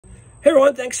Hey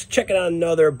everyone, thanks for checking out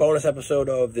another bonus episode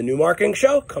of the New Marketing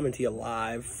Show, coming to you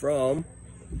live from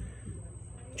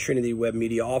Trinity Web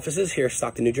Media offices here in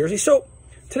Stockton, New Jersey. So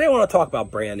today I want to talk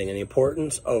about branding and the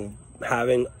importance of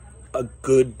having a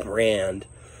good brand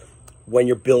when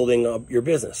you're building up your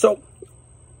business. So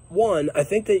one, I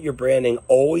think that your branding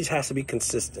always has to be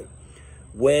consistent.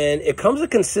 When it comes to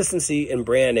consistency in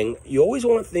branding, you always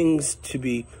want things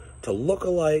to look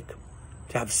alike,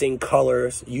 to have the same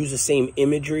colors, use the same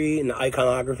imagery and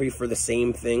iconography for the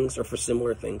same things or for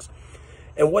similar things.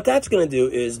 And what that's going to do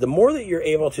is the more that you're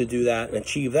able to do that and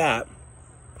achieve that,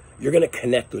 you're going to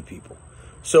connect with people.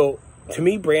 So to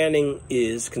me, branding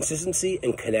is consistency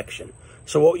and connection.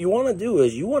 So what you want to do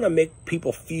is you want to make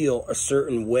people feel a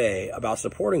certain way about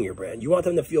supporting your brand. You want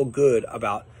them to feel good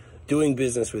about doing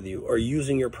business with you or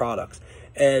using your products.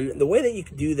 And the way that you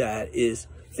can do that is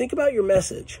think about your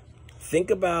message.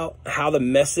 Think about how the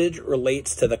message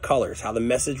relates to the colors, how the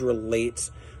message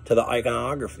relates to the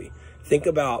iconography. Think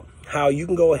about how you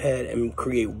can go ahead and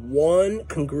create one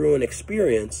congruent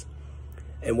experience.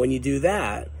 And when you do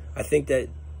that, I think that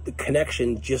the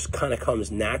connection just kind of comes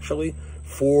naturally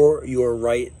for your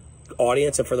right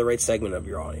audience and for the right segment of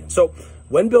your audience. So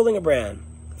when building a brand,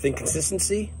 think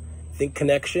consistency, think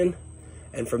connection,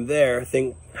 and from there,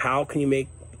 think how can you make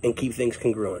and keep things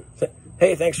congruent. So,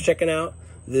 hey, thanks for checking out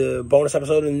the bonus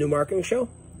episode of the New Marketing Show.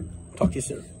 Talk to you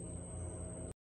soon.